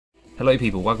Hello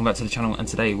people, welcome back to the channel, and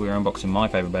today we're unboxing my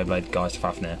favourite Beyblade, Geist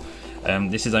Fafnir.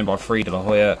 This is owned by Free de la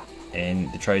Hoya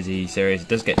in the Trozy series. It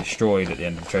does get destroyed at the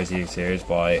end of the Trozy series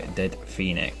by Dead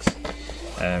Phoenix,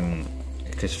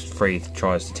 because Free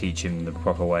tries to teach him the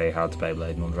proper way how to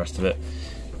Beyblade and all the rest of it.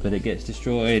 But it gets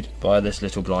destroyed by this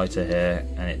little blighter here,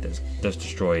 and it does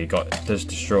destroy Geist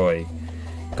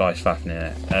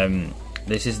Fafnir.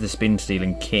 This is the spin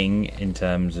stealing king in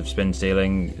terms of spin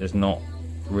stealing. There's not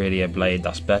really a blade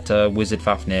that's better. Wizard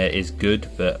Fafnir is good,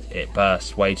 but it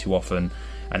bursts way too often,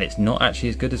 and it's not actually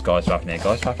as good as Geist Fafnir.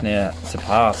 Geist Fafnir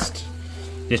surpassed.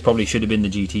 This probably should have been the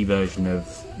GT version of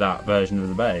that version of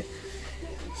the Bay.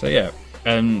 So yeah,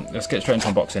 let's get straight into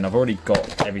unboxing. I've already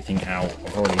got everything out.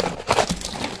 I've already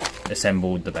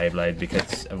assembled the Beyblade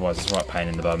because otherwise it's a right pain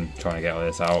in the bum trying to get all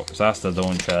this out. So that's the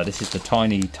launcher. This is the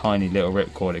tiny little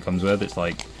ripcord it comes with. It's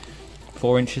like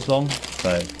 4 inches long,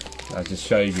 so that just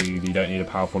shows you don't need a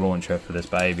powerful launcher for this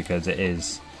Bay, because it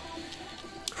is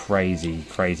crazy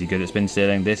good at spin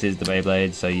stealing. This is the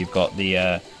Beyblade, so you've got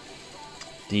the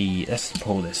let's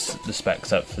pull the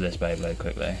specs up for this Beyblade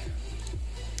quickly.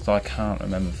 So I can't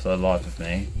remember for the life of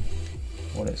me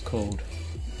what it's called,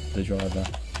 the driver.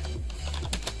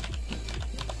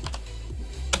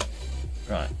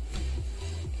 Right.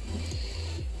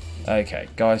 Okay,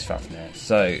 Geist Fafnir.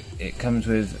 So it comes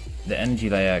with the energy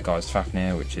layer Geist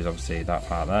Fafnir, which is obviously that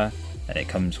part there, and it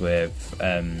comes with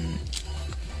the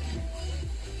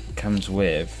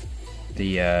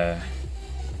there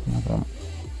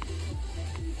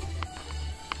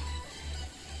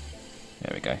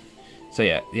we go. So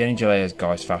yeah, the energy layer is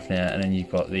Geist Fafnir, and then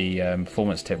you've got the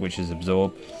performance tip, which is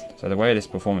absorb. So the way this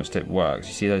performance tip works,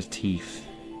 you see those teeth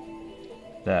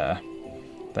there?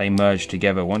 They merge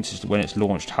together. When it's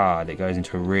launched hard, it goes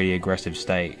into a really aggressive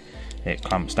state. It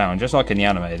clamps down, just like in the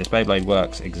anime. This Beyblade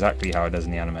works exactly how it does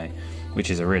in the anime,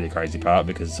 which is a really crazy part,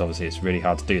 because obviously it's really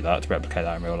hard to do that, to replicate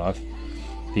that in real life.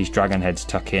 These dragon heads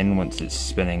tuck in once it's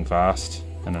spinning fast,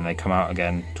 and then they come out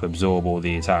again to absorb all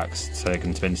the attacks so it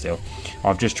can spin steal.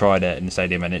 I've just tried it in the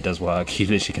stadium and it does work. You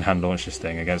literally can hand launch this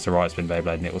thing against the right spin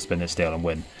Beyblade and it will spin and steal and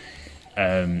win.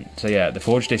 So yeah, the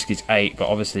forge disc is 8, but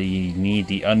obviously you need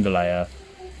the underlayer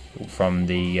from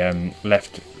the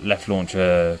left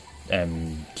launcher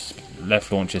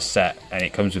set, and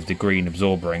it comes with the green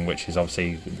absorb ring, which is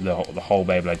obviously the whole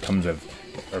Beyblade comes with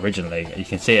originally. You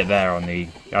can see it there on the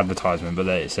advertisement, but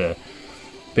it's a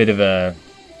bit of a,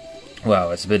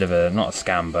 well, it's a bit of a, not a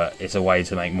scam, but it's a way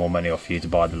to make more money off you to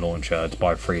buy the launcher, to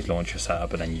buy Free's launcher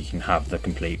setup, and then you can have the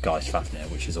complete Geist Fafnir,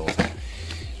 which is awesome.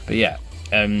 But yeah,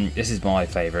 this is my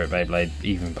favourite Beyblade,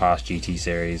 even past GT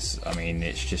series. I mean,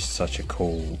 it's just such a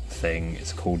cool thing.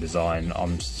 It's a cool design.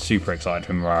 I'm super excited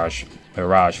for Mirage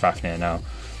Fafnir now.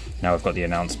 Now we've got the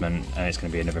announcement, and it's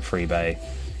going to be another free Bay.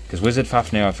 Because Wizard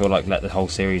Fafnir, I feel like, let the whole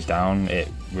series down. It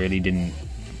really didn't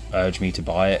urge me to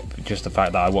buy it. But just the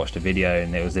fact that I watched a video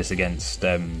and it was this against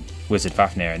Wizard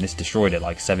Fafnir, and this destroyed it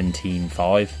like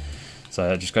 17-5.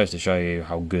 So it just goes to show you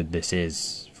how good this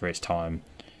is for its time.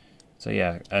 So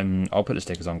yeah, I'll put the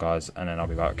stickers on, guys, and then I'll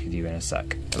be back with you in a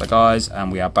sec. Hello guys,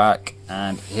 and we are back,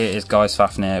 and here is Geist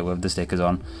Fafnir with the stickers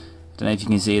on. Don't know if you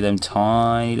can see them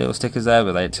tiny little stickers there,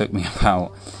 but it took me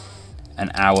about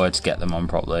an hour to get them on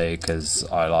properly, because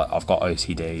I've got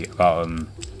OCD about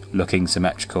them looking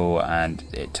symmetrical, and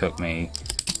it took me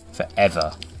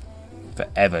forever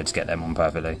to get them on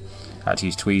perfectly. I had to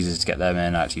use tweezers to get them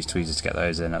in, I had to use tweezers to get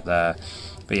those in up there.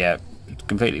 But yeah,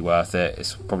 completely worth it.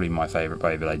 It's probably my favourite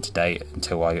Beyblade to date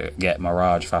until I get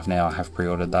Mirage Fafnir. I have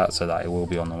pre-ordered that, so that it will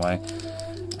be on the way.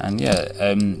 And yeah,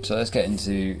 so let's get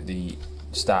into the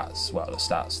stats. Well,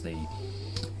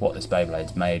 what this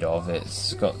Beyblade's made of.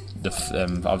 It's got the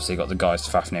obviously got the Geist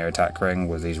Fafnir attack ring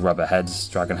with these rubber heads,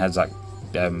 dragon heads that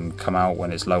come out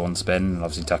when it's low on spin, and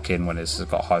obviously tuck in when it's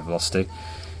got high velocity.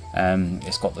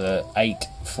 It's got the 8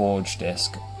 forge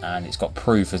disc, and it's got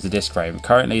proof as the disc frame.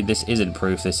 Currently this isn't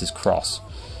proof, this is cross,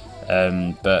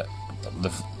 but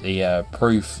the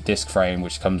proof disc frame,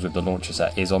 which comes with the launcher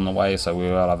set, is on the way, so we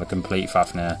will have a complete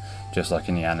Fafnir just like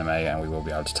in the anime, and we will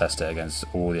be able to test it against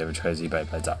all the other Trozy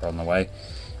Beyblades that are on the way.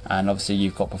 And obviously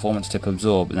you've got performance tip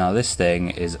absorb. Now this thing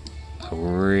is a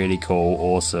really cool,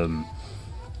 awesome,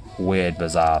 weird,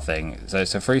 bizarre thing. So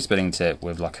it's a free spinning tip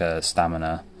with like a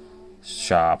stamina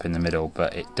sharp in the middle,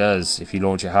 but it does, if you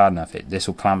launch it hard enough, this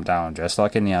will clamp down just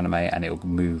like in the anime, and it will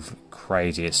move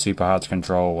crazy. It's super hard to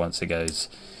control once it goes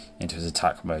into its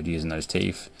attack mode using those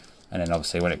teeth, and then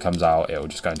obviously when it comes out, it will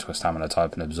just go into a stamina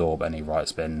type and absorb any right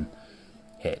spin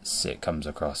hits it comes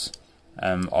across.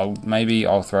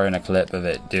 I'll throw in a clip of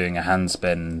it doing a hand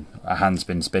spin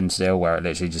spin steal, where it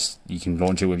literally just, you can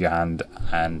launch it with your hand,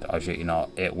 and I shit you not,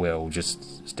 it will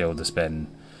just steal the spin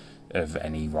of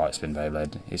any right spin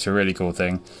Beyblade. It's a really cool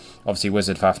thing. Obviously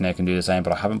Wizard Fafnir can do the same,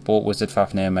 but I haven't bought Wizard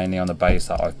Fafnir, mainly on the base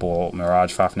that I've bought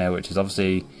Mirage Fafnir, which is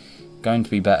obviously going to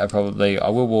be better probably. I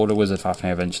will order Wizard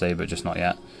Fafnir eventually, but just not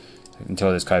yet.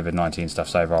 Until this COVID-19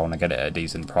 stuff's over, I want to get it at a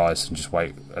decent price and just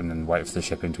wait, and then wait for the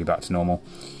shipping to be back to normal.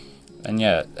 And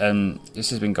yeah,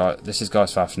 this is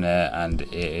Geist Fafnir, and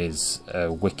it is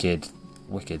a wicked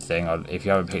thing. If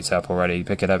you haven't picked it up already,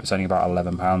 pick it up. It's only about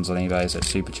 £11 on eBay, so it's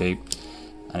super cheap,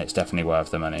 and it's definitely worth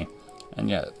the money. And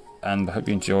yeah, and I hope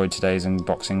you enjoyed today's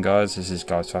unboxing, guys. This is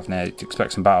Geist Fafnir.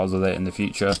 Expect some battles with it in the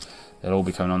future. They'll all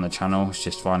be coming on the channel. It's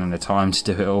just finding the time to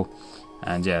do it all.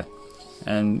 And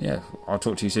yeah, I'll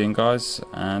talk to you soon, guys,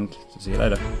 and see you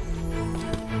later.